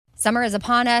Summer is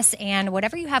upon us, and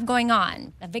whatever you have going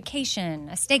on, a vacation,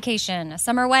 a staycation, a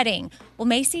summer wedding, well,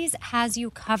 Macy's has you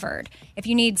covered. If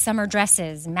you need summer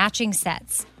dresses, matching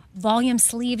sets, volume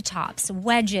sleeve tops,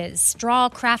 wedges, straw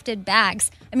crafted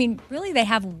bags, really they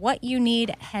have what you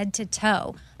need head to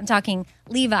toe. I'm talking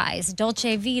Levi's,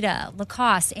 Dolce Vita,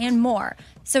 Lacoste, and more.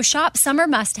 So shop summer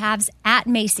must-haves at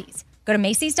Macy's. Go to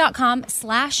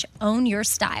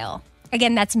Macys.com/ownyourstyle.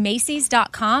 Again, that's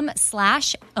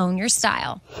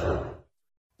Macys.com/ownyourstyle.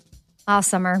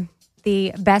 Summer,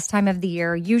 the best time of the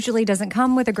year, usually doesn't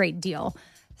come with a great deal.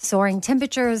 Soaring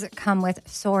temperatures come with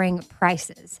soaring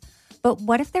prices. But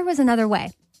what if there was another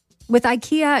way? With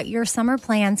IKEA, your summer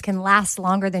plans can last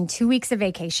longer than 2 weeks of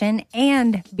vacation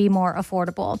and be more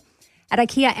affordable. At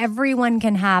IKEA, everyone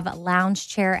can have lounge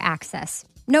chair access.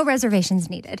 No reservations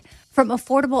needed. From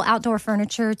affordable outdoor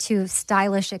furniture to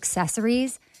stylish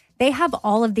accessories, they have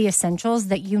all of the essentials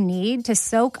that you need to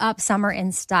soak up summer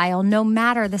in style, no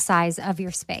matter the size of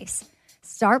your space.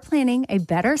 Start planning a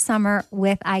better summer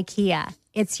with IKEA.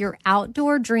 It's your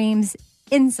outdoor dreams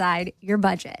inside your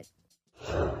budget.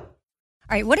 All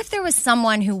right, what if there was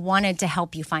someone who wanted to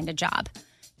help you find a job?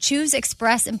 Choose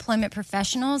Express Employment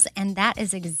Professionals, and that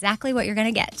is exactly what you're going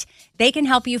to get. They can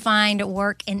help you find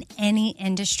work in any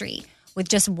industry. With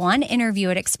just one interview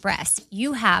at Express,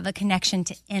 you have a connection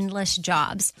to endless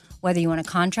jobs. Whether you want a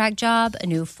contract job, a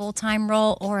new full-time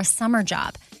role, or a summer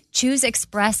job, choose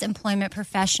Express Employment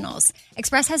Professionals.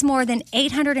 Express has more than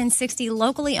 860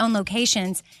 locally owned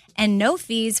locations and no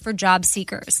fees for job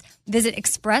seekers. Visit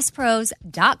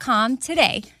expresspros.com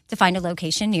today to find a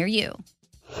location near you.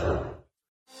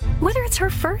 Whether it's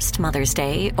her first Mother's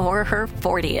Day or her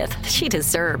 40th, she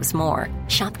deserves more.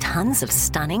 Shop tons of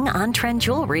stunning on-trend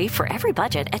jewelry for every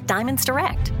budget at Diamonds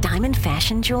Direct. Diamond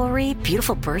fashion jewelry,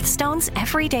 beautiful birthstones,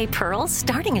 everyday pearls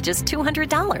starting at just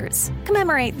 $200.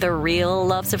 Commemorate the real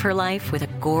loves of her life with a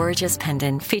gorgeous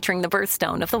pendant featuring the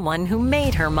birthstone of the one who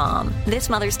made her mom. This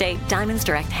Mother's Day, Diamonds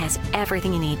Direct has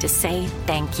everything you need to say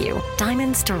thank you.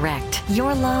 Diamonds Direct.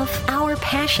 Your love, our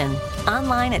passion.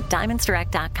 Online at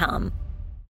diamondsdirect.com.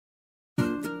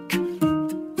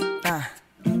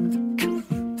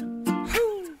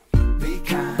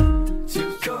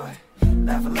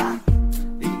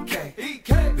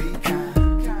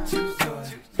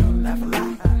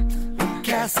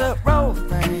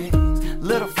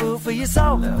 Little food for your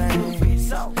soul, thing.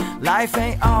 Life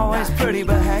ain't always pretty,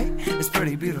 but hey, it's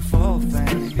pretty beautiful,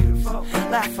 thing.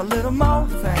 Laugh a little more,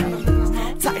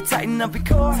 thing. Tighten up your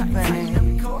core,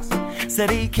 thing.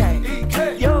 Said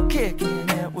EK, you're kicking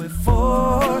it with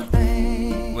 4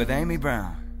 things with Amy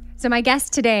Brown. So my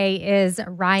guest today is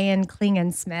Ryan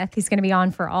Klingensmith. He's going to be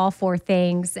on for all 4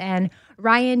 things. And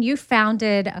Ryan, you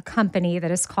founded a company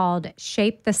that is called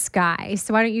Shape the Sky.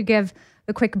 So why don't you give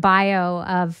the quick bio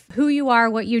of who you are,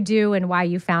 what you do, and why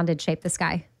you founded Shape the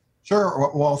Sky?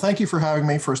 Sure. Well, thank you for having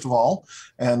me, first of all.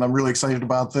 And I'm really excited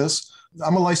about this.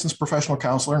 I'm a licensed professional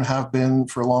counselor and have been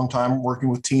for a long time, working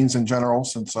with teens in general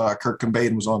since Kurt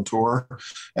Cobain was on tour.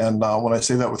 And when I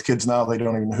say that with kids now, they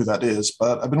don't even know who that is.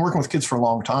 But I've been working with kids for a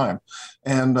long time.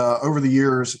 And over the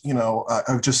years,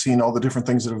 I've just seen all the different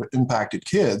things that have impacted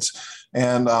kids.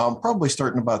 And probably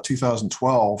starting about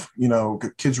 2012,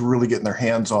 kids were really getting their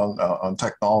hands on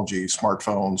technology,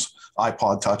 smartphones,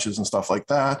 iPod touches and stuff like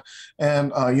that.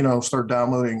 And, started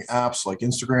downloading apps like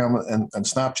Instagram and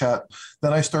Snapchat.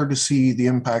 Then I started to see the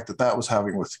impact that was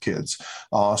having with kids.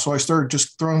 So I started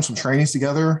just throwing some trainings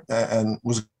together and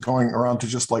was going around to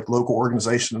just like local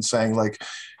organizations and saying like,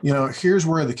 here's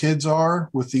where the kids are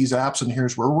with these apps and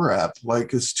here's where we're at.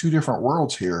 Like it's 2 different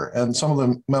worlds here. And some of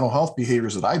the mental health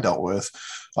behaviors that I dealt with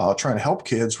trying to help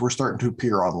kids were starting to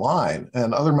appear online.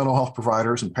 And other mental health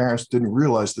providers and parents didn't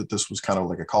realize that this was kind of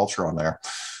like a culture on there.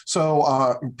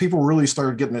 So people really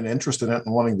started getting an interest in it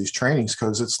and wanting these trainings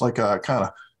because it's like a kind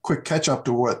of quick catch up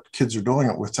to what kids are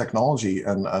doing with technology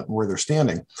and where they're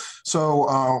standing.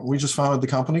 So we just founded the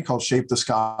company called Shape the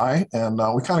Sky. And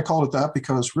we kind of called it that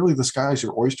because really the sky is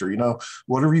your oyster.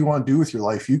 Whatever you want to do with your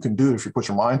life, you can do it if you put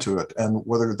your mind to it. And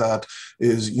whether that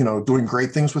is, doing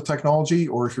great things with technology,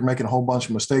 or if you're making a whole bunch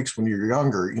of mistakes when you're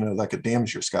younger, that could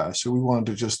damage your sky. So we wanted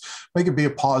to just make it be a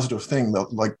positive thing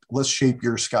that like, let's shape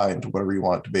your sky into whatever you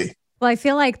want it to be. Well, I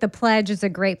feel like the pledge is a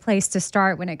great place to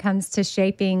start when it comes to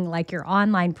shaping like your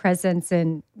online presence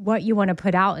and what you want to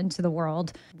put out into the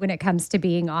world when it comes to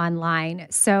being online.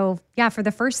 So yeah, for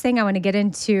the first thing, I want to get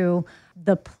into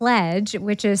the pledge,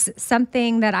 which is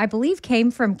something that I believe came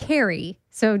from Carrie.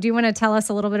 So do you want to tell us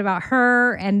a little bit about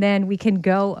her, and then we can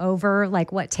go over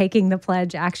like what taking the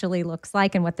pledge actually looks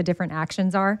like and what the different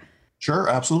actions are? Sure,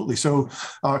 absolutely. So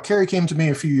Carrie came to me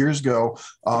a few years ago.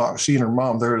 She and her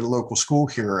mom, they're at a local school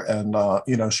here, and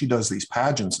she does these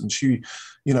pageants, and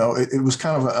it was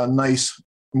kind of a nice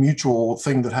mutual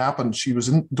thing that happened. She was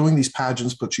doing these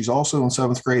pageants, but she's also in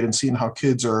seventh grade and seeing how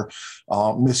kids are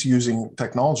misusing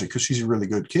technology because she's a really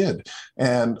good kid.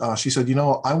 And she said,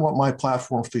 I want my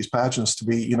platform for these pageants to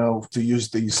be, to use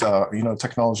these,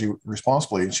 technology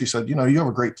responsibly. And she said, you have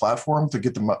a great platform to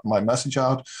get my message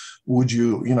out. Would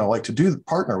you, like to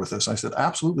partner with this? And I said,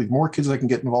 absolutely. The more kids I can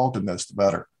get involved in this, the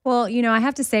better. Well, I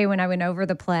have to say, when I went over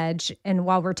the pledge, and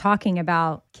while we're talking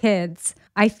about kids,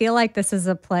 I feel like this is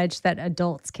a pledge that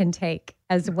adults can take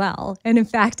as well. And in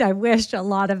fact, I wish a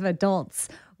lot of adults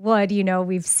would.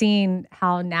 We've seen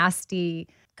how nasty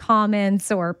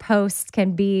comments or posts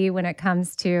can be when it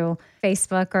comes to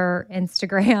Facebook or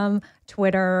Instagram,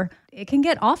 Twitter. It can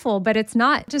get awful, but it's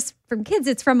not just from kids,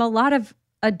 it's from a lot of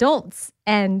adults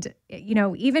and,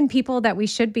 even people that we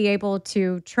should be able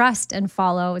to trust and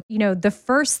follow. The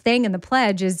first thing in the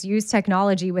pledge is use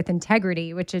technology with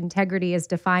integrity, which integrity is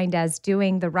defined as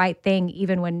doing the right thing,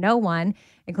 even when no one,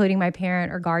 including my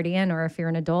parent or guardian, or if you're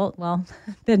an adult, well,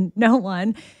 then no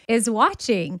one is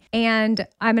watching. And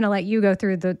I'm going to let you go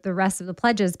through the rest of the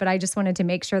pledges, but I just wanted to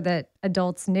make sure that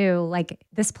adults knew, like,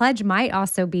 this pledge might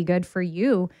also be good for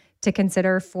you to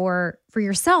consider for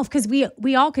yourself, because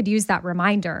we all could use that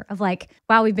reminder of like,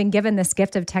 wow, we've been given this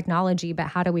gift of technology, but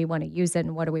how do we want to use it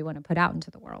and what do we want to put out into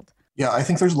the world? Yeah, I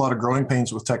think there's a lot of growing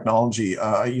pains with technology.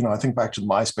 I think back to the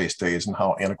MySpace days and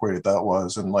how antiquated that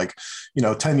was. And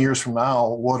 10 years from now,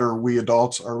 what are we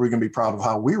adults? Are we going to be proud of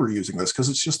how we were using this? Because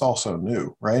it's just all so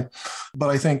new, right?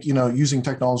 But I think, using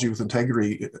technology with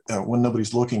integrity when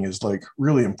nobody's looking is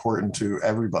really important to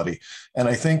everybody. And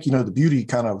I think, the beauty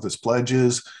kind of this pledge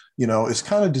is, it's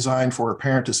kind of designed for a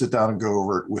parent to sit down and go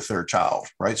over it with their child,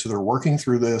 right? So they're working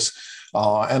through this.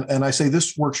 And I say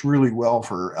this works really well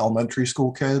for elementary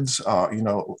school kids,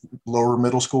 lower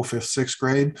middle school, 5th, 6th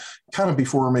grade, kind of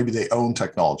before maybe they own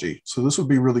technology. So this would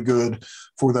be really good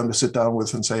for them to sit down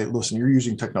with and say, listen, you're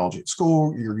using technology at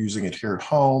school, you're using it here at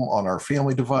home on our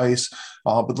family device,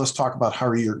 but let's talk about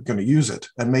how you're going to use it.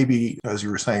 And maybe, as you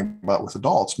were saying about with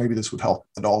adults, maybe this would help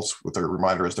adults with their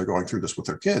reminder as they're going through this with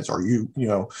their kids. Are you,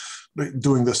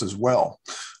 doing this as well?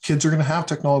 Kids are going to have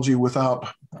technology without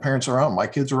parents around. My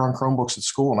kids are on Chromebooks at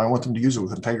school, and I want them to use it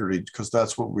with integrity because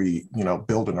that's what we,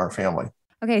 build in our family.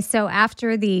 Okay, so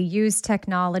after the use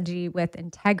technology with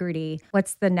integrity,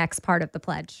 what's the next part of the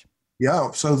pledge?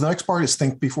 Yeah, so the next part is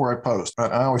think before I post.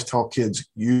 And I always tell kids,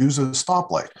 use a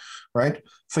stoplight, right?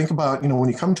 Think about, when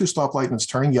you come to a stoplight and it's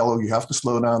turning yellow, you have to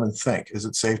slow down and think, is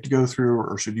it safe to go through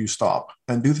or should you stop?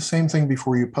 And do the same thing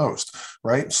before you post,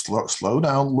 right? Slow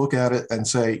down, look at it and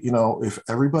say, if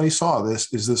everybody saw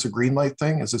this, is this a green light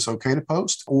thing? Is this okay to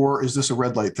post? Or is this a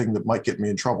red light thing that might get me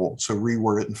in trouble? So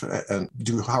reword it and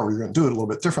do however you're going to do it a little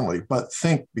bit differently. But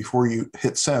think before you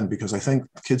hit send, because I think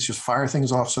kids just fire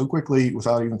things off so quickly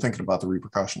without even thinking about the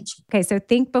repercussions. Okay, so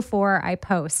think before I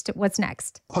post. What's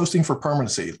next? Posting for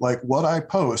permanency, like what I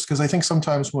post, because I think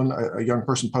sometimes when a young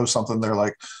person posts something, they're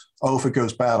like, oh, if it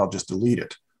goes bad, I'll just delete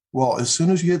it. Well, as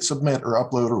soon as you hit submit or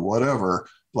upload or whatever,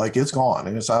 it's gone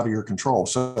and it's out of your control.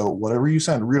 So whatever you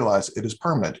send, realize it is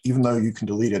permanent. Even though you can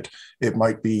delete it, it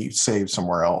might be saved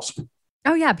somewhere else.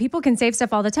 Oh, yeah. People can save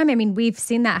stuff all the time. I mean, we've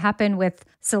seen that happen with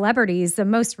celebrities. The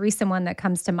most recent one that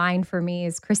comes to mind for me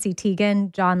is Chrissy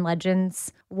Teigen, John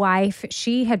Legend's wife.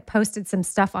 She had posted some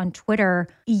stuff on Twitter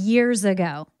years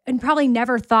ago and probably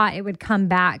never thought it would come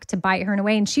back to bite her in a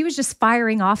way. And she was just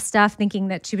firing off stuff, thinking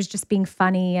that she was just being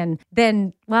funny. And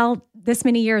then, well, this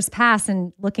many years pass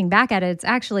and looking back at it, it's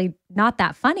actually not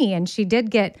that funny. And she did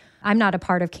get, I'm not a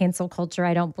part of cancel culture.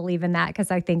 I don't believe in that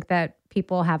because I think that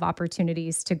people have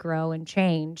opportunities to grow and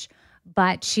change.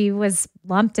 But she was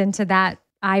lumped into that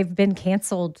I've been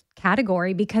canceled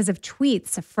category because of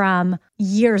tweets from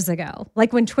years ago,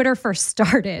 like when Twitter first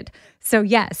started. So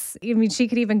yes, I mean, she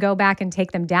could even go back and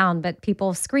take them down, but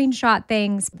people screenshot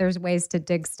things. There's ways to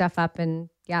dig stuff up and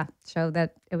show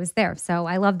that it was there. So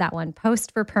I love that one.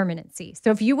 Post for permanency.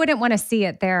 So if you wouldn't want to see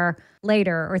it there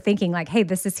later or thinking like, hey,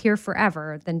 this is here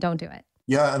forever, then don't do it.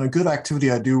 Yeah. And a good activity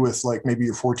I do with maybe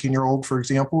your 14-year-old, for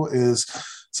example, is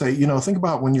say, think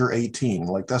about when you're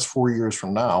 18, that's 4 years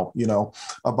from now,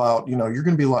 about, you're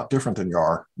going to be a lot different than you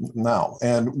are now.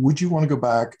 And would you want to go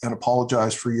back and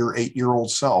apologize for your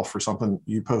 8-year-old self for something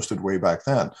you posted way back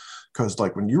then? Because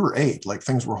when you were 8,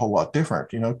 things were a whole lot different.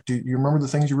 Do you remember the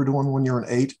things you were doing when you were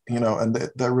 8? And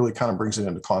that really kind of brings it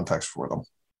into context for them.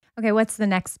 Okay. What's the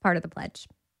next part of the pledge?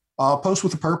 Post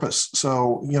with a purpose.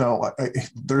 So,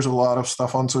 there's a lot of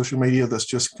stuff on social media that's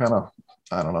just kind of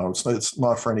I don't know, it's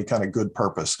not for any kind of good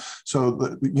purpose.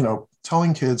 So,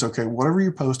 telling kids, okay, whatever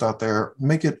you post out there,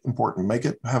 make it important, make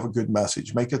it have a good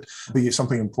message, make it be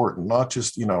something important, not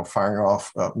just, firing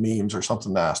off memes or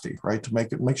something nasty, right? To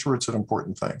make sure it's an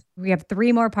important thing. We have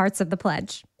 3 more parts of the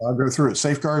pledge. I'll go through it.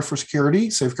 Safeguards for security.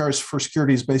 Safeguards for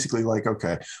security is basically like,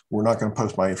 okay, we're not going to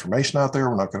post my information out there.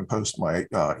 We're not going to post my,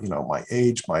 my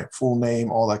age, my full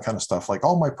name, all that kind of stuff, like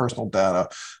all my personal data.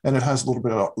 And it has a little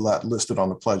bit of that listed on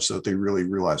the pledge so that they really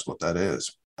realize what that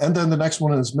is. And then the next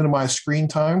one is minimize screen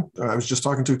time. I was just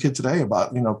talking to a kid today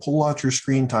about, pull out your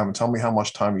screen time and tell me how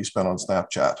much time you spent on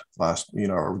Snapchat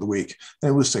over the week. And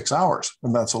it was 6 hours,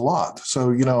 and that's a lot.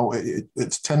 So,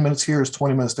 it's 10 minutes here, it's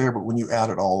 20 minutes there, but when you add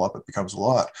it all up, it becomes a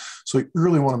lot. So you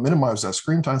really want to minimize that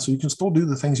screen time so you can still do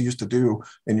the things you used to do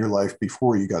in your life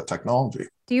before you got technology.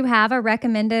 Do you have a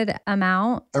recommended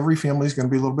amount? Every family is going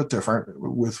to be a little bit different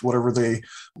with whatever they,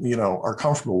 are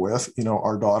comfortable with.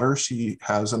 Our daughter, she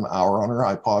has an hour on her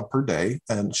iPod per day,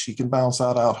 and she can balance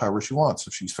that out however she wants.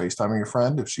 If she's FaceTiming a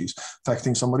friend, if she's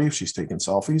texting somebody, if she's taking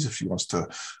selfies, if she wants to,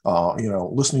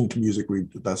 listening to music,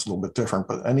 that's a little bit different.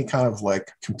 But any kind of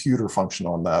like computer function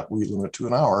on that, we limit to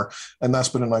an hour. And that's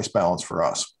been a nice balance for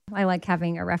us. I like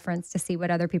having a reference to see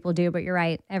what other people do, but you're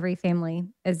right. Every family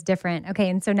is different. Okay.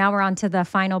 And so now we're on to the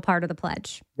final part of the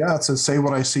pledge. Yeah. It says, say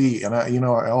what I see. And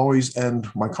I always end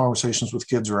my conversations with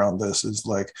kids around this is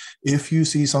like, if you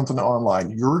see something online,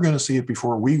 you're going to see it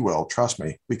before we will, trust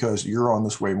me, because you're on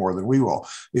this way more than we will.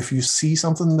 If you see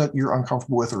something that you're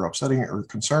uncomfortable with or upsetting or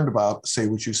concerned about, say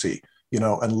what you see,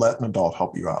 and let an adult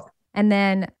help you out. And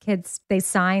then kids, they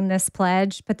sign this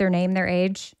pledge, put their name, their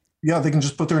age. Yeah, they can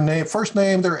just put their name, first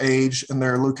name, their age, and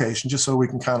their location, just so we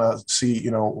can kind of see,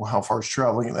 how far it's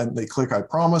traveling. And they click I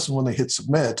promise. And when they hit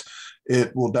submit,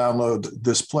 it will download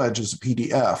this pledge as a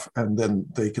PDF, and then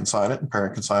they can sign it, and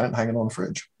parent can sign it and hang it on the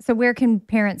fridge. So where can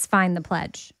parents find the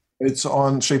pledge? It's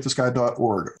on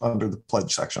shapethesky.org under the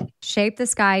pledge section.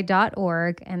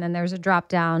 Shapethesky.org. And then there's a drop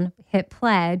down, hit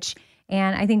pledge.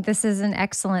 And I think this is an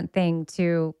excellent thing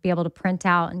to be able to print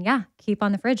out and keep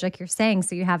on the fridge, like you're saying,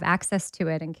 so you have access to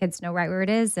it and kids know right where it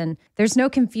is. And there's no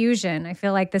confusion. I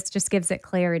feel like this just gives it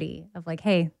clarity of like,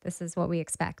 hey, this is what we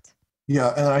expect.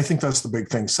 Yeah. And I think that's the big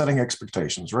thing, setting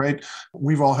expectations, right?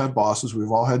 We've all had bosses,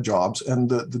 we've all had jobs. And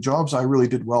the jobs I really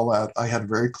did well at, I had a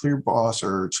very clear boss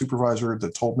or supervisor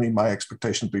that told me my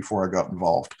expectations before I got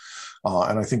involved.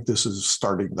 And I think this is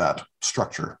starting that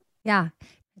structure. Yeah.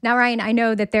 Now, Ryan, I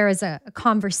know that there is a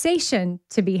conversation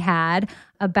to be had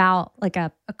about like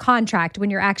a contract when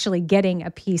you're actually getting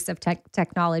a piece of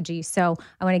technology. So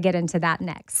I want to get into that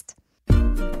next.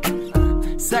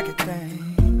 Second thing.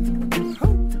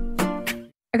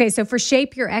 Okay, so for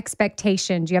Shape Your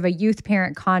Expectations, you have a youth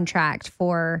parent contract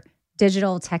for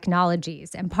digital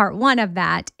technologies. And part 1 of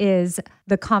that is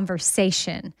the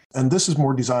conversation. And this is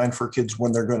more designed for kids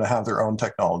when they're going to have their own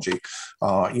technology,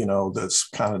 that's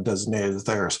kind of designated as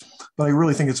theirs. But I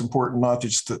really think it's important not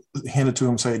just to hand it to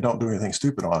them and say, don't do anything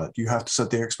stupid on it. You have to set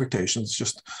the expectations,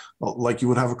 just like you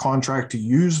would have a contract to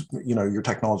use, your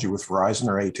technology with Verizon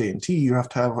or AT&T. You have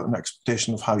to have an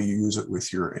expectation of how you use it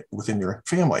within your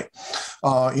family.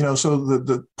 So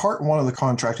the part 1 of the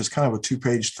contract is kind of a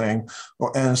 2-page thing.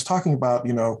 And it's talking about,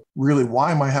 really,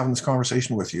 why am I having this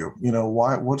conversation with you?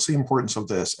 What's the importance of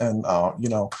this? And,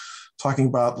 talking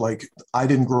about like, I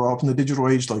didn't grow up in the digital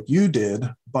age like you did,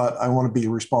 but I want to be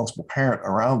a responsible parent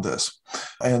around this.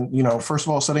 And, first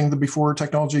of all, setting the before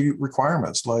technology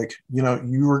requirements, like,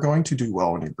 you are going to do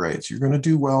well in your grades. You're going to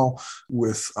do well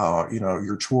with,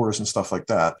 your chores and stuff like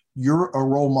that. You're a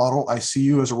role model. I see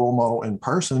you as a role model in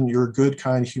person. You're a good,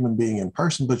 kind human being in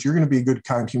person, but you're going to be a good,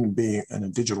 kind human being in a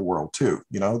digital world too.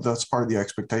 That's part of the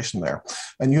expectation there.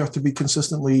 And you have to be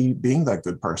consistently being that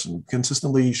good person,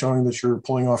 consistently showing that you're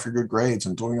pulling off your good grades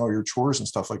and doing all your chores and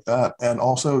stuff like that. And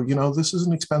also, this is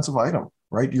an expensive item,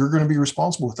 right? You're going to be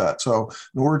responsible with that. So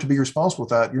in order to be responsible with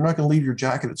that, you're not going to leave your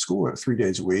jacket at school 3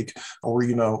 days a week, or,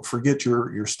 forget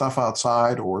your stuff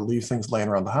outside or leave things laying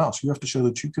around the house. You have to show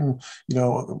that you can,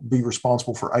 be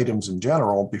responsible for items in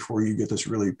general before you get this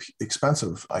really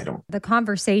expensive item. The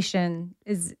conversation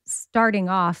is starting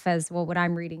off as, well, what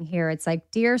I'm reading here. It's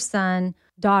like, dear son,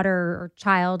 daughter, or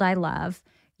child I love,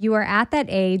 you are at that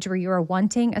age where you are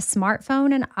wanting a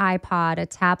smartphone, an iPod, a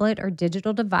tablet, or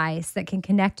digital device that can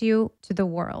connect you to the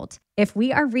world. If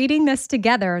we are reading this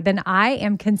together, then I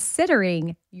am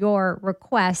considering your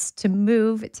request to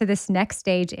move to this next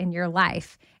stage in your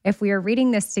life. If we are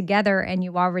reading this together and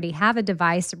you already have a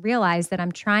device, realize that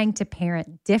I'm trying to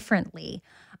parent differently.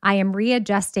 I am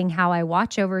readjusting how I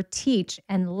watch over, teach,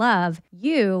 and love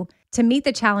you to meet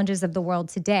the challenges of the world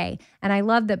today. And I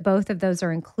love that both of those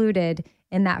are included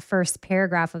in that first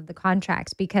paragraph of the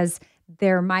contract, because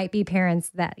there might be parents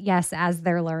that, yes, as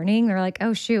they're learning, they're like,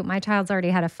 oh, shoot, my child's already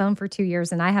had a phone for 2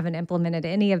 years and I haven't implemented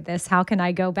any of this. How can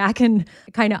I go back and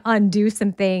kind of undo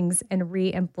some things and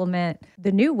re-implement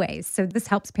the new ways? So this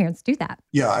helps parents do that.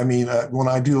 Yeah, I mean, when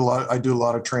I do a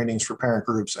lot of trainings for parent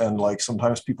groups, and like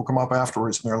sometimes people come up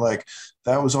afterwards and they're like,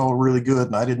 that was all really good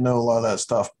and I didn't know a lot of that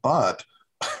stuff, but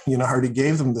I already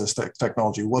gave them this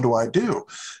technology. What do I do?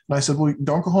 And I said, well,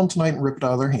 don't go home tonight and rip it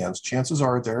out of their hands. Chances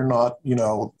are they're not,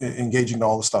 engaging in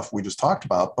all the stuff we just talked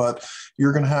about, but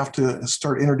you're going to have to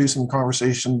start introducing the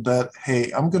conversation that,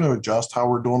 hey, I'm going to adjust how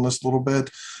we're doing this a little bit,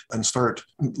 and start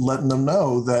letting them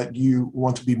know that you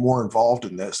want to be more involved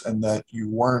in this and that you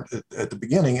weren't at the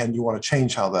beginning and you want to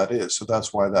change how that is. So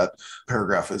that's why that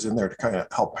paragraph is in there, to kind of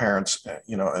help parents,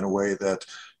 in a way that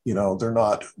they're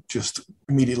not just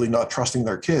immediately not trusting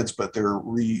their kids, but they're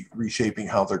reshaping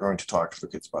how they're going to talk to their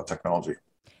kids about technology.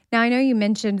 Now, I know you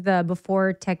mentioned the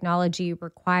before technology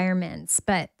requirements,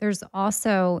 but there's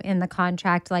also in the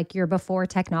contract, like your before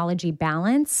technology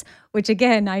balance, which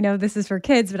again, I know this is for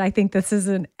kids, but I think this is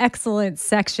an excellent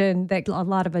section that a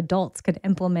lot of adults could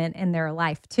implement in their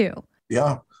life too.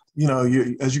 Yeah.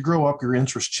 As you grow up, your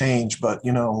interests change. But,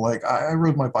 like I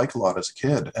rode my bike a lot as a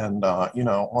kid. And,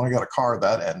 when I got a car,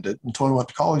 that ended until I went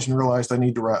to college and realized I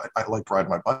liked riding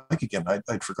my bike again.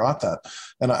 I'd forgot that.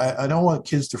 And I don't want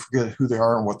kids to forget who they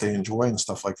are and what they enjoy and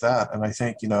stuff like that. And I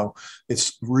think,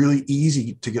 it's really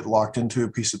easy to get locked into a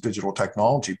piece of digital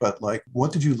technology. But like,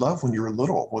 what did you love when you were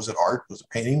little? Was it art? Was it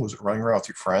painting? Was it running around with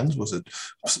your friends? Was it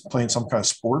playing some kind of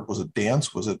sport? Was it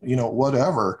dance? Was it,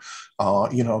 whatever?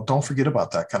 Don't forget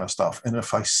about that kind of stuff. And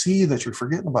if I see that you're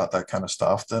forgetting about that kind of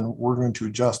stuff, then we're going to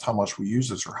adjust how much we use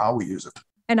this or how we use it.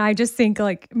 And I just think,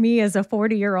 like, me as a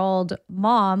 40-year-old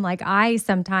mom, like, I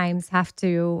sometimes have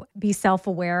to be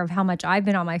self-aware of how much I've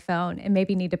been on my phone and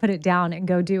maybe need to put it down and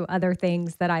go do other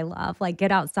things that I love, like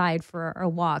get outside for a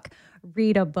walk,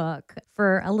 read a book.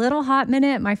 For a little hot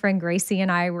minute, my friend Gracie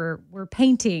and I were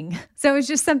painting. So it's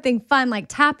just something fun, like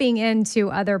tapping into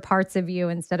other parts of you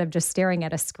instead of just staring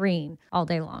at a screen all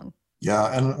day long.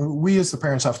 Yeah. And we as the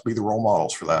parents have to be the role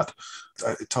models for that.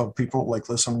 I tell people, like,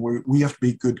 listen, we have to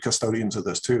be good custodians of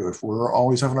this too. If we're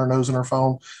always having our nose in our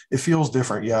phone, it feels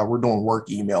different. Yeah, we're doing work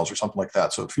emails or something like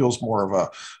that. So it feels more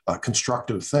of a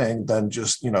constructive thing than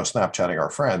just, Snapchatting our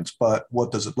friends. But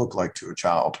what does it look like to a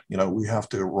child? We have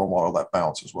to role model that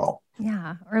balance as well.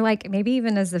 Yeah. Or like maybe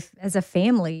even as a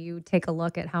family, you take a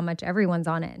look at how much everyone's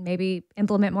on it and maybe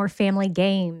implement more family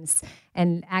games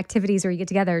and activities where you get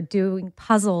together. Doing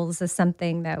puzzles is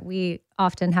something that we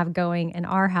often have going in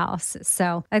our house.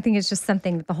 So I think it's just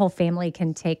something that the whole family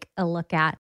can take a look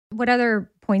at. What other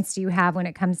points do you have when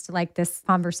it comes to like this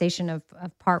conversation of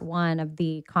part one of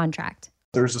the contract?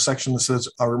 There's a section that says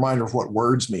a reminder of what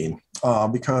words mean.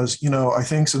 Because, I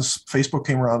think since Facebook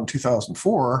came around in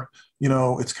 2004,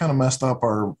 it's kind of messed up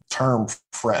our term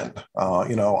friend.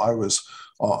 I was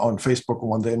on Facebook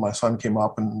one day, my son came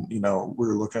up and, we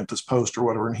were looking at this post or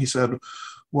whatever. And he said,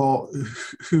 well,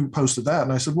 who posted that?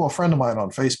 And I said, well, a friend of mine on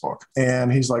Facebook.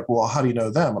 And he's like, well, how do you know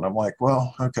them? And I'm like,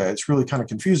 well, okay, it's really kind of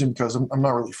confusing because I'm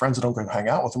not really friends. I don't go hang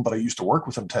out with them, but I used to work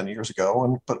with them 10 years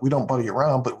ago. But we don't buddy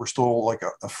around, but we're still like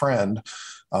a friend.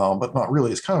 But not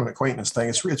really. It's kind of an acquaintance thing.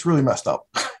 It's really messed up,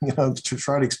 to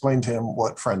try to explain to him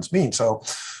what friends mean. So,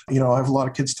 I have a lot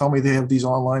of kids tell me they have these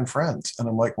online friends. And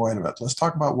I'm like, wait a minute, let's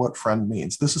talk about what friend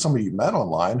means. This is somebody you met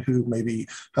online who maybe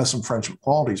has some friendship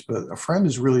qualities, but a friend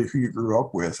is really who you grew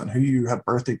up with and who you had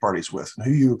birthday parties with and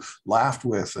who you laughed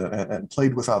with and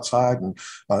played with outside and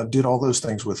did all those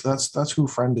things with. That's who a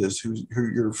friend is, who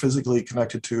you're physically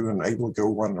connected to and able to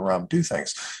go run around and do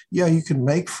things. Yeah, you can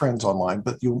make friends online,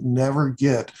 but you'll never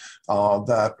get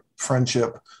that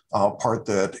friendship part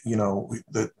that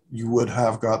that you would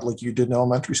have got like you did in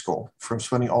elementary school from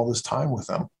spending all this time with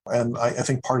them. And I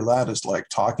think part of that is like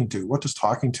talking to. What does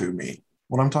talking to mean?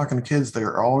 When I'm talking to kids,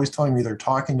 they're always telling me they're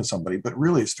talking to somebody, but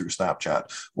really it's through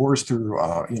Snapchat or it's through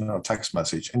text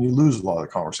message, and you lose a lot of the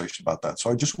conversation about that. So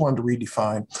I just wanted to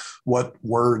redefine what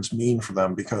words mean for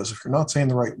them, because if you're not saying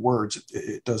the right words,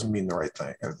 it doesn't mean the right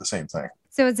thing or the same thing.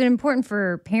 So is it important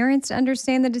for parents to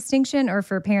understand the distinction or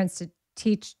for parents to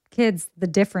teach kids the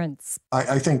difference?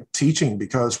 I think teaching,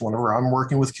 because whenever I'm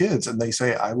working with kids and they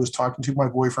say, I was talking to my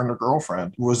boyfriend or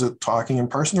girlfriend, was it talking in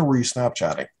person or were you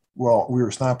Snapchatting? Well, we were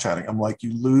Snapchatting. I'm like,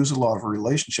 you lose a lot of a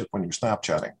relationship when you're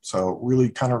Snapchatting. So really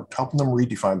kind of helping them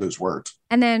redefine those words.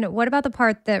 And then what about the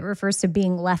part that refers to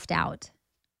being left out?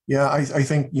 Yeah, I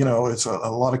think, it's a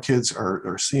lot of kids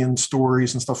are seeing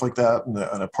stories and stuff like that and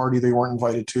a party they weren't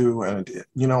invited to. And,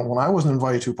 when I wasn't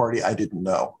invited to a party, I didn't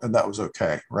know. And that was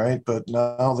okay. Right. But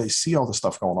now they see all the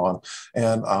stuff going on.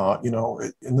 And,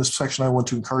 in this section, I want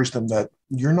to encourage them that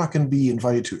you're not going to be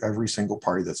invited to every single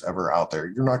party that's ever out there.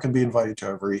 You're not going to be invited to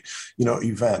every,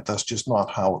 event. That's just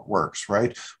not how it works.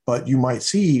 Right. But you might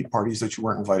see parties that you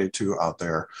weren't invited to out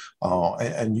there.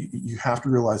 And you have to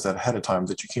realize that ahead of time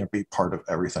that you can't be part of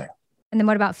everything. And then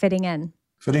what about fitting in?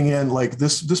 Fitting in, like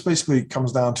this basically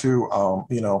comes down to,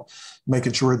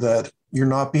 making sure that you're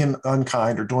not being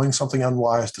unkind or doing something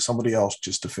unwise to somebody else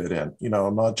just to fit in,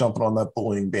 not jumping on that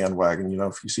bullying bandwagon.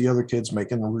 If you see other kids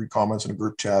making rude comments in a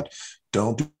group chat,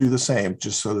 don't do the same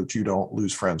just so that you don't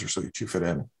lose friends or so that you fit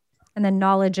in. And then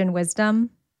knowledge and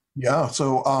wisdom. Yeah.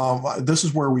 So this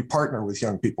is where we partner with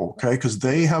young people, okay? Because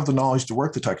they have the knowledge to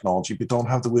work the technology, but don't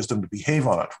have the wisdom to behave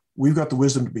on it. We've got the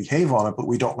wisdom to behave on it, but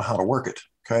we don't know how to work it.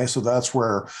 Okay. So that's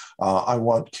where I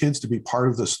want kids to be part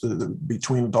of this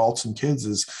between adults and kids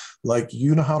is like,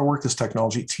 how to work this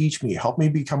technology. Teach me, help me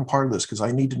become part of this because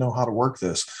I need to know how to work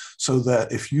this so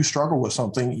that if you struggle with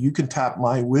something, you can tap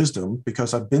my wisdom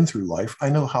because I've been through life. I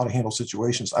know how to handle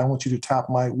situations. I want you to tap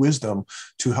my wisdom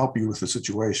to help you with the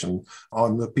situation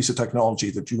on the piece of technology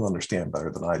that you understand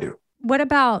better than I do. What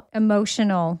about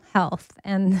emotional health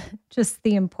and just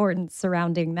the importance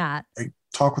surrounding that? I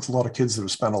talk with a lot of kids that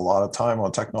have spent a lot of time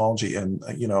on technology and,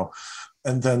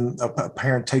 and then a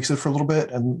parent takes it for a little bit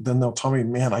and then they'll tell me,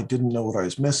 man, I didn't know what I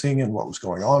was missing and what was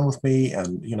going on with me.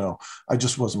 And, I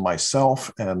just wasn't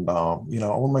myself. And, I want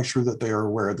to make sure that they are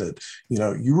aware that,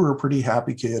 you were a pretty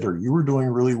happy kid or you were doing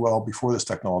really well before this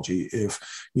technology. If,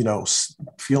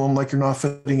 feeling like you're not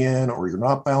fitting in or you're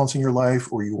not balancing your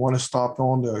life or you want to stop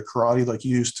going to karate like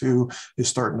you used to is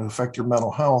starting to affect your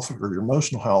mental health or your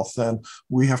emotional health, then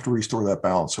we have to restore that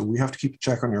balance. So we have to keep a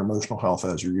check on your emotional health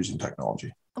as you're using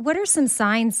technology. What are some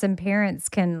signs some parents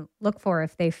can look for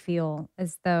if they feel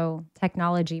as though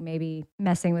technology may be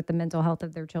messing with the mental health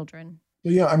of their children?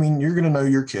 Well, yeah, you're going to know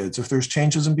your kids. If there's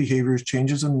changes in behaviors,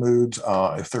 changes in moods,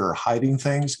 if they're hiding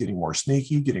things, getting more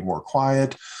sneaky, getting more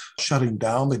quiet, shutting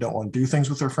down, they don't want to do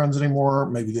things with their friends anymore.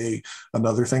 Maybe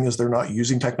another thing is they're not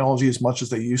using technology as much as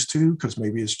they used to because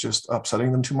maybe it's just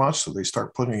upsetting them too much. So they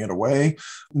start putting it away.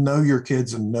 Know your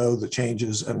kids and know the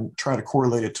changes and try to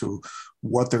correlate it to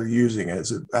what they're using.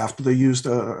 Is it after they used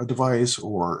a device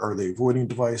or are they avoiding a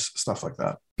device? Stuff like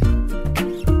that.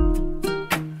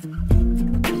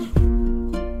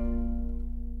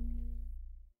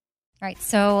 All right,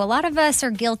 so a lot of us are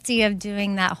guilty of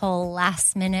doing that whole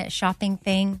last minute shopping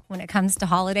thing when it comes to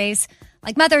holidays,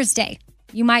 like Mother's Day.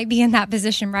 You might be in that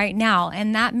position right now,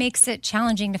 and that makes it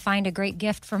challenging to find a great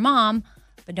gift for mom.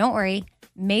 But don't worry,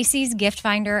 Macy's Gift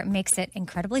Finder makes it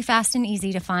incredibly fast and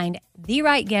easy to find the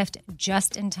right gift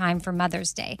just in time for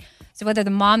Mother's Day. So whether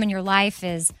the mom in your life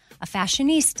is a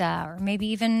fashionista or maybe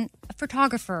even a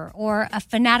photographer or a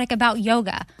fanatic about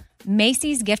yoga,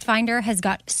 Macy's Gift Finder has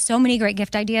got so many great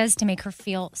gift ideas to make her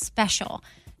feel special.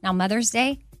 Now, Mother's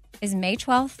Day is May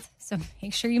 12th, so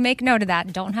make sure you make note of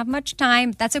that. Don't have much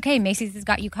time. That's okay. Macy's has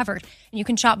got you covered. And you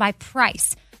can shop by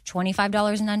price,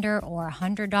 $25 and under or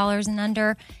 $100 and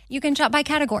under. You can shop by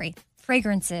category,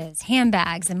 fragrances,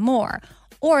 handbags, and more.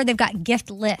 Or they've got gift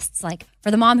lists, like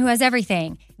for the mom who has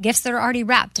everything, gifts that are already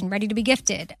wrapped and ready to be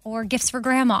gifted, or gifts for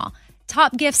grandma.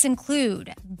 Top gifts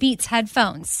include Beats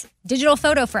headphones, digital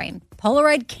photo frame,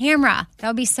 Polaroid camera. That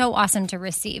would be so awesome to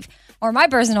receive. Or my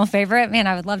personal favorite, man,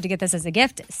 I would love to get this as a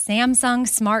gift, Samsung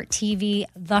Smart TV,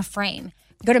 The Frame.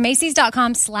 Go to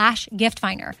Macys.com/gift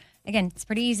finder. Again, it's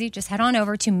pretty easy. Just head on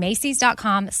over to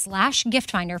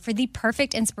Macys.com/gift finder for the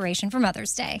perfect inspiration for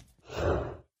Mother's Day.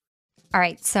 All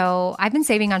right, so I've been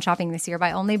saving on shopping this year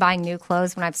by only buying new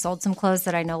clothes when I've sold some clothes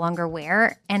that I no longer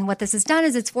wear. And what this has done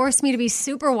is it's forced me to be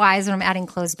super wise when I'm adding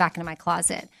clothes back into my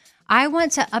closet. I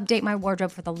want to update my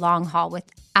wardrobe for the long haul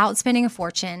without spending a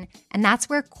fortune, and that's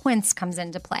where Quince comes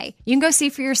into play. You can go see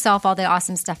for yourself all the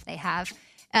awesome stuff they have,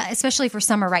 especially for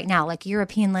summer right now, like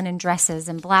European linen dresses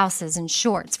and blouses and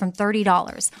shorts from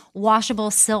 $30, washable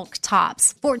silk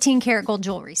tops, 14-karat gold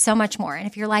jewelry, so much more. And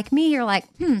if you're like me, you're like,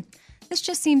 this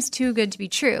just seems too good to be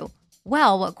true.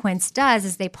 Well, what Quince does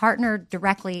is they partner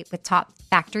directly with top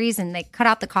factories and they cut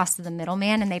out the cost of the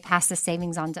middleman and they pass the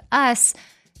savings on to us.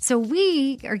 So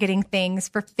we are getting things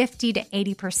for 50 to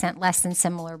 80% less than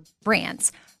similar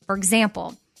brands. For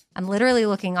example, I'm literally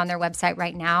looking on their website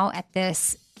right now at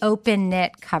this open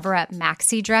knit cover-up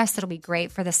maxi dress that'll be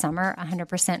great for the summer,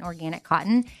 100% organic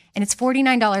cotton, and it's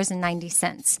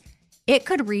 $49.90. It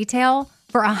could retail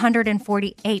for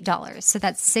 $148, so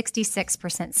that's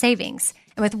 66% savings.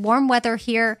 And with warm weather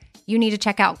here, you need to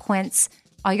check out Quince.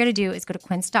 All you got to do is go to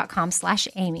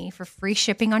quince.com/Amy for free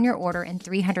shipping on your order and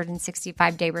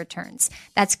 365-day returns.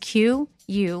 That's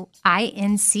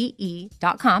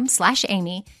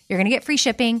QUINCE.com/Amy. You're going to get free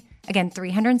shipping. Again,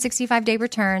 365-day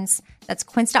returns. That's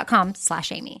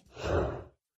quince.com/Amy.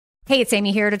 Hey, it's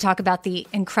Amy here to talk about the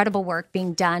incredible work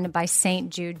being done by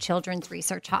St. Jude Children's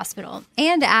Research Hospital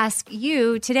and to ask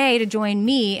you today to join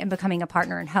me in becoming a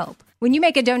partner in hope. When you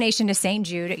make a donation to St.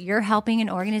 Jude, you're helping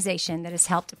an organization that has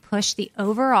helped push the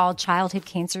overall childhood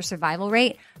cancer survival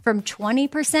rate from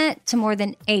 20% to more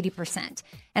than 80%.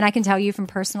 And I can tell you from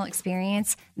personal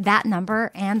experience, that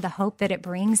number and the hope that it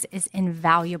brings is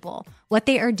invaluable. What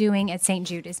they are doing at St.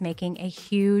 Jude is making a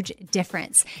huge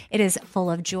difference. It is full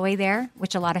of joy there,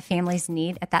 which a lot of families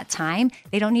need at that time.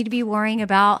 They don't need to be worrying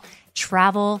about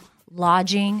travel,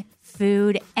 lodging,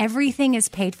 food. Everything is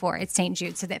paid for at St.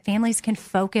 Jude so that families can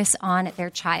focus on their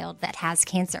child that has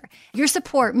cancer. Your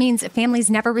support means that families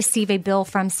never receive a bill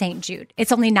from St. Jude.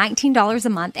 It's only $19 a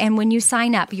month, and when you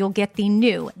sign up, you'll get the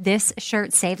new This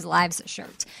Shirt Saves Lives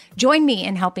shirt. Join me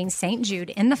in helping St. Jude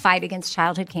in the fight against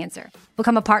childhood cancer.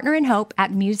 Become a partner in hope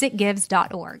at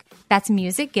musicgives.org. That's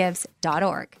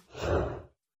musicgives.org.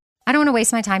 I don't want to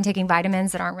waste my time taking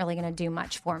vitamins that aren't really going to do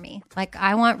much for me. Like,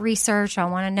 I want research. I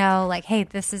want to know, like, hey,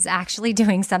 this is actually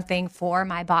doing something for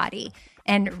my body.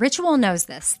 And Ritual knows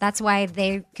this. That's why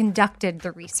they conducted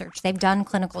the research. They've done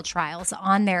clinical trials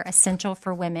on their Essential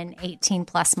for Women 18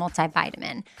 Plus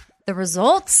multivitamin. The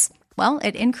results? Well,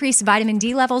 it increased vitamin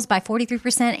D levels by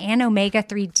 43% and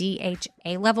omega-3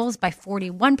 DHA levels by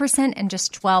 41% in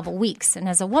just 12 weeks. And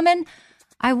as a woman,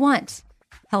 I want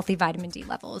healthy vitamin D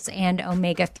levels and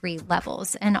omega-3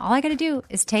 levels. And all I got to do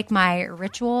is take my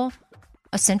Ritual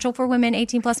Essential for Women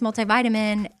 18 Plus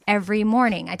multivitamin every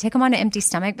morning. I take them on an empty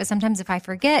stomach, but sometimes if I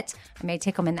forget, I may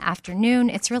take them in the afternoon.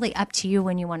 It's really up to you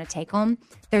when you want to take them.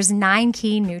 There's 9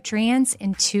 key nutrients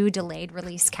in 2 delayed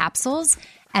release capsules.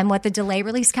 And what the delayed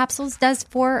release capsules does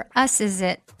for us is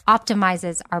it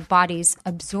optimizes our body's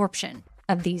absorption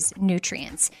of these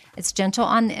nutrients. It's gentle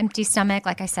on the empty stomach.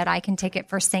 Like I said, I can take it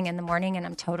first thing in the morning and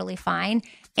I'm totally fine.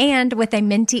 And with a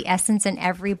minty essence in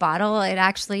every bottle, it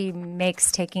actually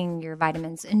makes taking your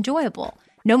vitamins enjoyable.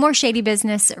 No more shady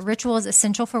business. Ritual's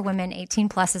Essential for Women 18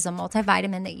 Plus is a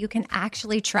multivitamin that you can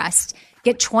actually trust.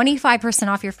 Get 25%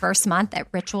 off your first month at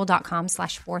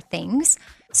ritual.com/4things.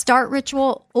 Start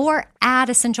Ritual or add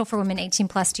Essential for Women 18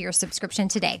 Plus to your subscription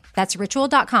today. That's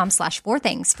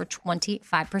ritual.com/4things for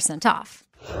 25% off.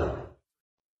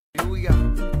 Here we go.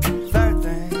 Third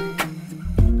thing.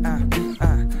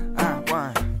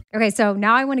 One. Okay, so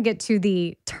now I want to get to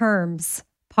the terms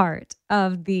part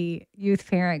of the youth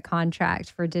parent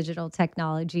contract for digital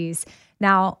technologies.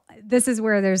 Now, this is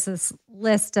where there's this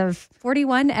list of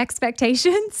 41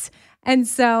 expectations. And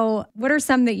so what are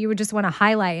some that you would just want to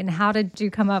highlight, and how did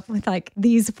you come up with like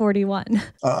these 41?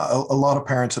 A lot of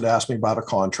parents had asked me about a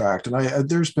contract, and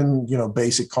there's been,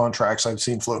 basic contracts I've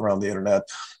seen floating around the internet.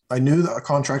 I knew that a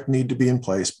contract needed to be in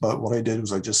place, but what I did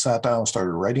was I just sat down and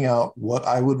started writing out what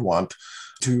I would want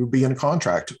to be in a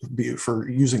contract for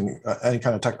using any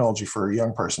kind of technology for a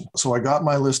young person. So I got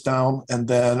my list down, and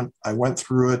then I went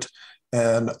through it.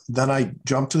 And then I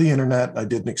jumped to the internet. I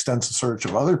did an extensive search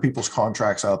of other people's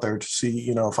contracts out there to see,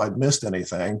 if I'd missed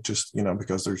anything, just,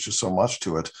 because there's just so much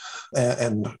to it,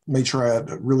 and made sure I had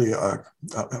really a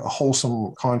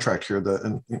wholesome contract here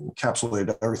that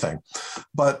encapsulated everything.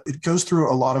 But it goes through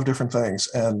a lot of different things,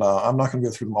 and I'm not going to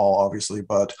go through them all, obviously,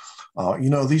 but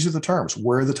these are the terms: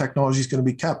 where the technology is going to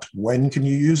be kept, when can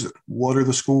you use it, what are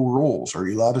the school rules, are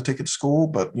you allowed to take it to school,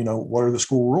 but what are the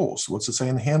school rules, what's it say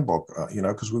in the handbook,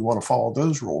 because we want to follow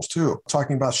those rules too.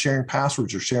 Talking about sharing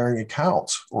passwords or sharing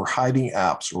accounts or hiding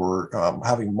apps or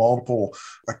having multiple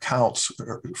accounts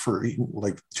for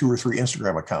like 2 or 3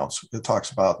 Instagram accounts. It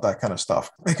talks about that kind of stuff.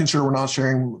 Making sure we're not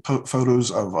sharing photos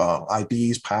of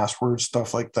IDs, passwords,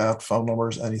 stuff like that, phone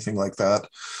numbers, anything like that.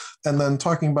 And then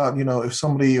talking about, if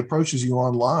somebody approaches you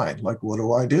online, like, what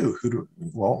do I do?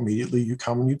 Well, immediately you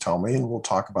come and you tell me, and we'll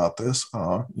talk about this,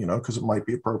 because it might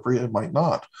be appropriate, it might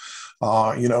not.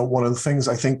 One of the things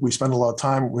I think we spend a lot of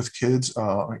time with kids,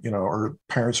 or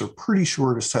parents are pretty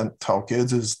sure to tell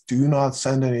kids is do not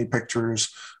send any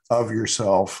pictures of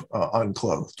yourself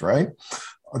unclothed, right?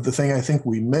 The thing I think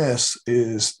we miss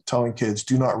is telling kids,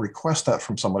 do not request that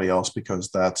from somebody else, because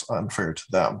that's unfair to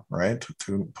them, right?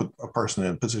 To put a person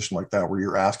in a position like that where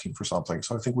you're asking for something.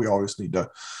 So I think we always need to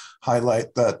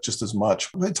highlight that just as much.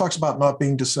 It talks about not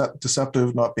being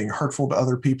deceptive, not being hurtful to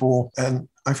other people. And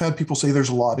I've had people say there's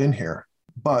a lot in here.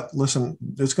 But listen,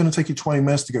 it's going to take you 20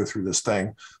 minutes to go through this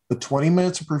thing. The 20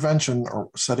 minutes of prevention or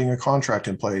setting a contract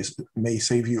in place may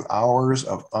save you hours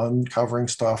of uncovering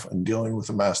stuff and dealing with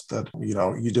a mess that,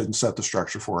 you didn't set the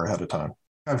structure for ahead of time.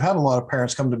 I've had a lot of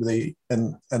parents come to me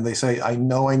and they say, I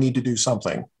know I need to do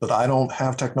something, but I don't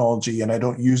have technology and I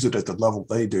don't use it at the level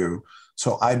they do.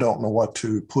 So I don't know what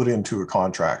to put into a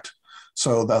contract.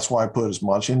 So that's why I put as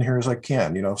much in here as I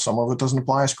can. If some of it doesn't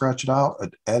apply, I scratch it out,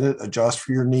 edit, adjust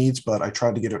for your needs, but I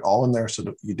tried to get it all in there so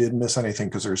that you didn't miss anything,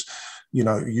 because there's,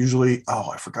 usually,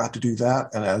 I forgot to do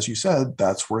that. And as you said,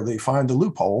 that's where they find the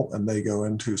loophole and they go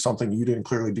into something you didn't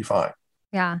clearly define.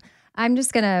 Yeah. I'm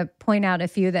just going to point out a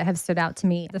few that have stood out to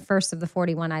me. The first of the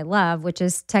 41 I love, which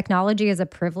is technology is a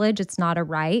privilege. It's not a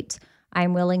right.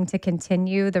 I'm willing to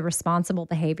continue the responsible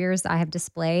behaviors I have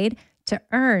displayed to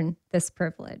earn this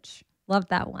privilege. Love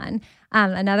that one.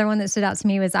 Another one that stood out to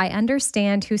me was I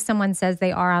understand who someone says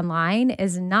they are online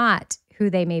is not who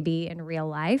they may be in real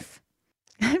life.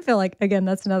 I feel like, again,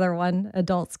 that's another one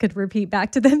adults could repeat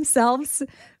back to themselves.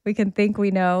 We can think we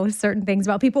know certain things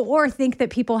about people or think that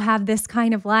people have this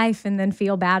kind of life and then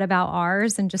feel bad about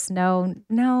ours and just know,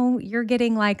 no, you're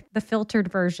getting like the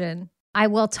filtered version. I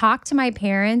will talk to my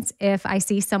parents if I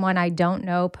see someone I don't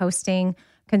know posting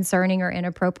concerning or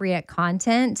inappropriate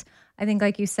content. I think,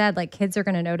 like you said, like kids are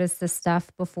going to notice this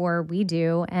stuff before we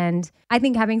do. And I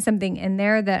think having something in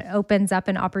there that opens up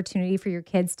an opportunity for your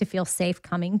kids to feel safe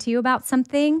coming to you about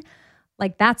something,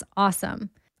 like that's awesome.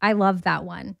 I love that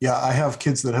one. Yeah, I have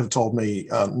kids that have told me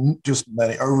just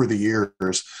many over the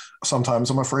years, sometimes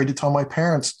I'm afraid to tell my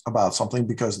parents about something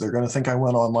because they're going to think I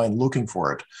went online looking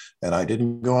for it. And I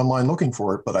didn't go online looking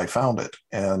for it, but I found it.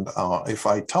 And if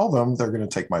I tell them, they're going to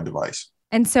take my device.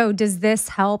 And so does this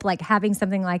help, like having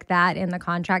something like that in the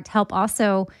contract, help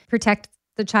also protect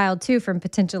the child too from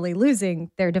potentially losing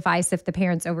their device if the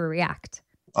parents overreact?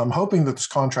 I'm hoping that this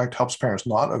contract helps parents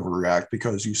not overreact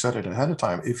because you said it ahead of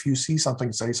time. If you see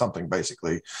something, say something,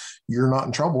 basically, you're not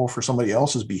in trouble for somebody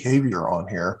else's behavior on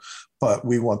here, but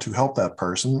we want to help that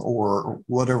person or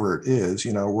whatever it is,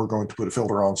 we're going to put a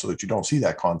filter on so that you don't see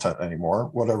that content anymore.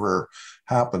 Whatever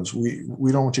happens, we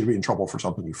don't want you to be in trouble for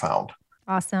something you found.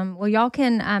 Awesome. Well, y'all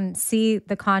can see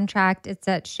the contract. It's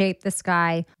at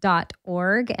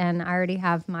shapethesky.org. And I already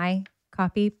have my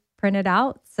copy printed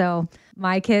out. So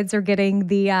my kids are getting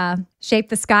the Shape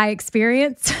the Sky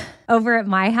experience over at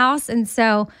my house. And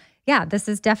so, yeah, this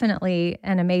is definitely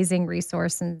an amazing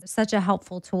resource and such a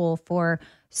helpful tool for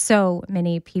so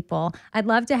many people. I'd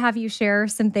love to have you share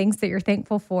some things that you're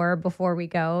thankful for before we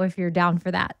go, if you're down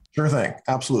for that. Sure thing.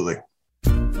 Absolutely.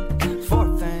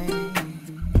 Fourth thing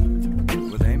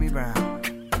with Amy Brown.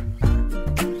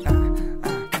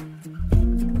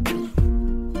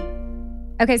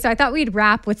 Okay, so I thought we'd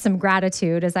wrap with some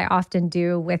gratitude, as I often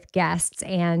do with guests.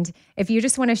 And if you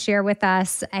just want to share with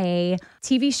us a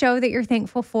TV show that you're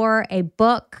thankful for, a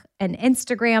book, an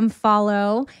Instagram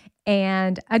follow,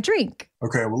 and a drink.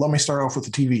 Okay, well, let me start off with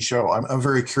the TV show. I'm a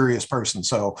very curious person.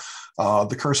 So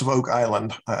The Curse of Oak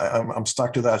Island, I'm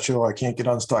stuck to that show. I can't get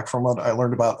unstuck from it. I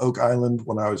learned about Oak Island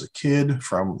when I was a kid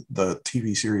from the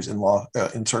TV series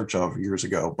In Search Of years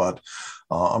ago. But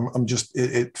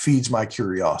it feeds my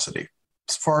curiosity.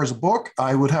 As far as a book,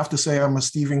 I would have to say I'm a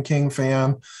Stephen King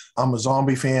fan. I'm a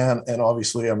zombie fan, and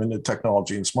obviously I'm into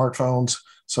technology and smartphones.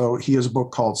 So he has a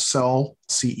book called Cell,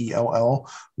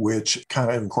 C-E-L-L, which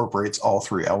kind of incorporates all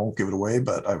three. I won't give it away,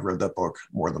 but I've read that book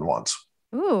more than once.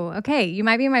 Ooh, okay. You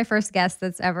might be my first guest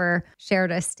that's ever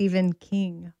shared a Stephen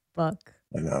King book.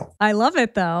 I know. I love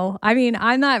it, though. I mean,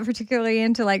 I'm not particularly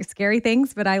into like scary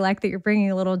things, but I like that you're bringing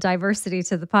a little diversity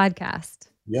to the podcast.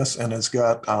 Yes, and it's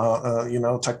got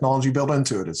technology built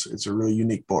into it. It's a really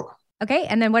unique book. Okay,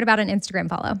 and then what about an Instagram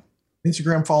follow?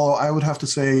 Instagram follow, I would have to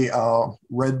say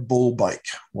Red Bull Bike,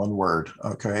 one word.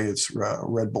 Okay, it's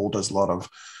Red Bull does a lot of,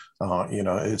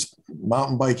 it's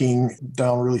mountain biking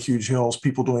down really huge hills,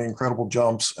 people doing incredible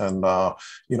jumps and,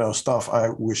 stuff I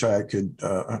wish I could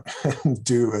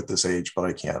do at this age, but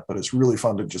I can't. But it's really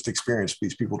fun to just experience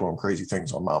these people doing crazy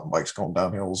things on mountain bikes, going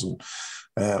down hills and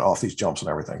off these jumps and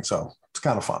everything. So it's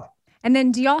kind of fun. And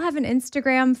then do y'all have an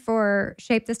Instagram for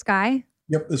Shape the Sky?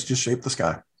 Yep, it's just Shape the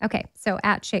Sky. Okay, so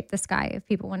at Shape the Sky if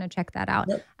people want to check that out.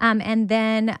 Yep. And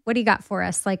then what do you got for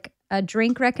us? Like a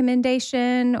drink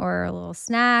recommendation or a little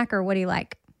snack, or what do you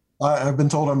like? I've been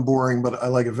told I'm boring, but I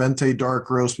like a Venti dark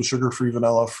roast with sugar-free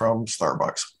vanilla from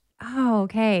Starbucks. Oh,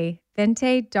 okay.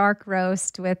 Venti dark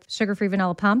roast with sugar-free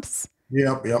vanilla pumps?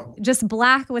 Yep. Just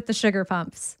black with the sugar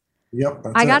pumps. Yep.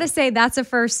 I got to say, that's a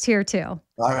first here too.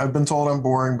 I've been told I'm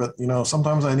boring, but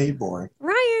sometimes I need boring.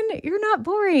 Right. Ryan, you're not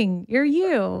boring. You're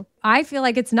you. I feel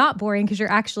like it's not boring because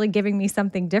you're actually giving me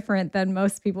something different than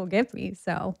most people give me.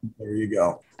 So there you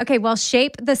go. Okay, well,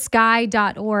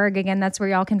 shapethesky.org. Again, that's where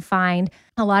y'all can find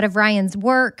a lot of Ryan's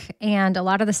work and a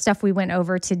lot of the stuff we went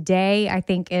over today. I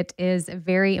think it is a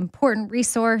very important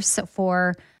resource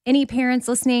for any parents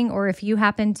listening, or if you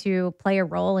happen to play a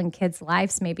role in kids'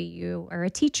 lives, maybe you are a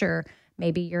teacher,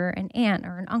 maybe you're an aunt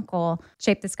or an uncle.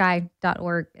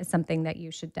 Shapethesky.org is something that you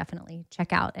should definitely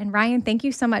check out. And Ryan, thank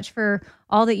you so much for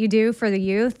all that you do for the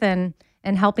youth and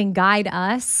helping guide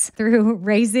us through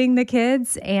raising the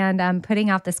kids and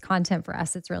putting out this content for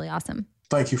us. It's really awesome.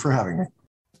 Thank you for having me.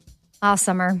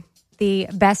 Summer, the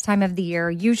best time of the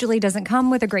year, usually doesn't come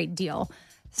with a great deal.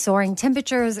 Soaring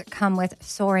temperatures come with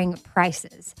soaring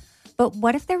prices. But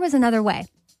what if there was another way?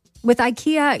 With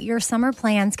IKEA, your summer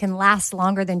plans can last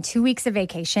longer than 2 weeks of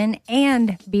vacation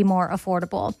and be more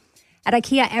affordable. At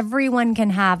IKEA, everyone can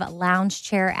have lounge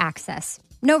chair access.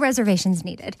 No reservations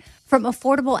needed. From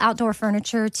affordable outdoor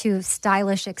furniture to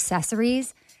stylish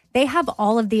accessories, they have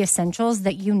all of the essentials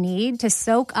that you need to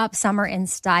soak up summer in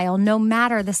style, no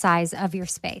matter the size of your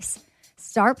space.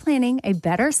 Start planning a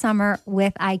better summer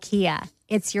with IKEA.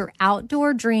 It's your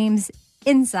outdoor dreams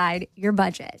inside your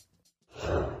budget.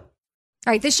 All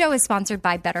right, this show is sponsored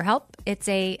by BetterHelp. It's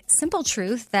a simple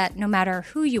truth that no matter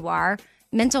who you are,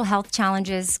 mental health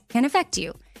challenges can affect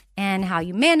you, and how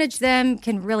you manage them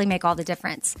can really make all the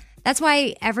difference. That's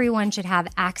why everyone should have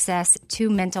access to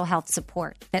mental health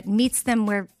support that meets them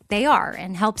where they are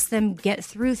and helps them get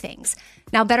through things.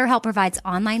 Now, BetterHelp provides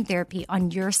online therapy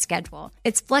on your schedule.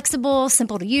 It's flexible,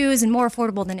 simple to use, and more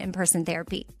affordable than in-person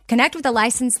therapy. Connect with a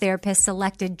licensed therapist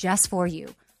selected just for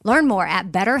you. Learn more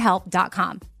at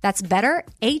BetterHelp.com. That's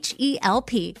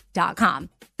BetterHelp.com.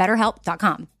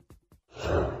 BetterHelp.com.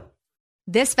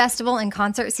 This festival and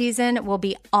concert season will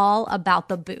be all about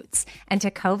the boots, and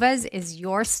Tecovas is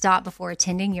your stop before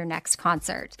attending your next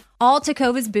concert. All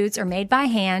Tecovas boots are made by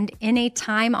hand in a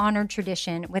time-honored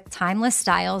tradition with timeless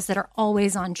styles that are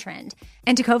always on trend.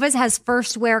 And Tecovas has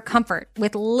first wear comfort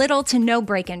with little to no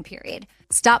break-in period.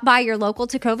 Stop by your local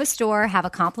Tecovas store, have a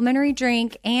complimentary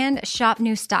drink, and shop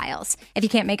new styles. If you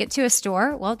can't make it to a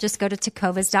store, well, just go to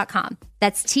tecovas.com.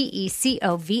 That's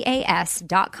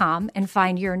Tecovas.com and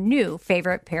find your new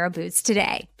favorite pair of boots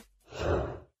today.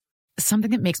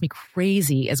 Something that makes me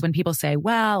crazy is when people say,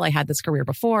 well, I had this career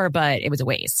before, but it was a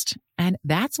waste. And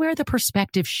that's where the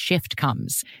perspective shift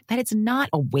comes, that it's not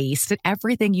a waste, that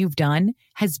everything you've done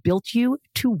has built you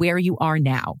to where you are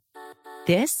now.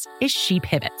 This is She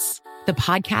Pivots, the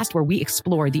podcast where we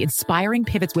explore the inspiring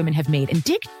pivots women have made and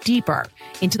dig deeper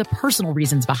into the personal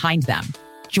reasons behind them.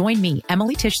 Join me,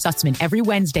 Emily Tish Sussman, every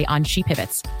Wednesday on She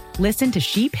Pivots. Listen to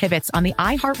She Pivots on the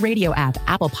iHeartRadio app,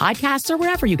 Apple Podcasts, or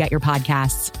wherever you get your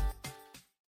podcasts.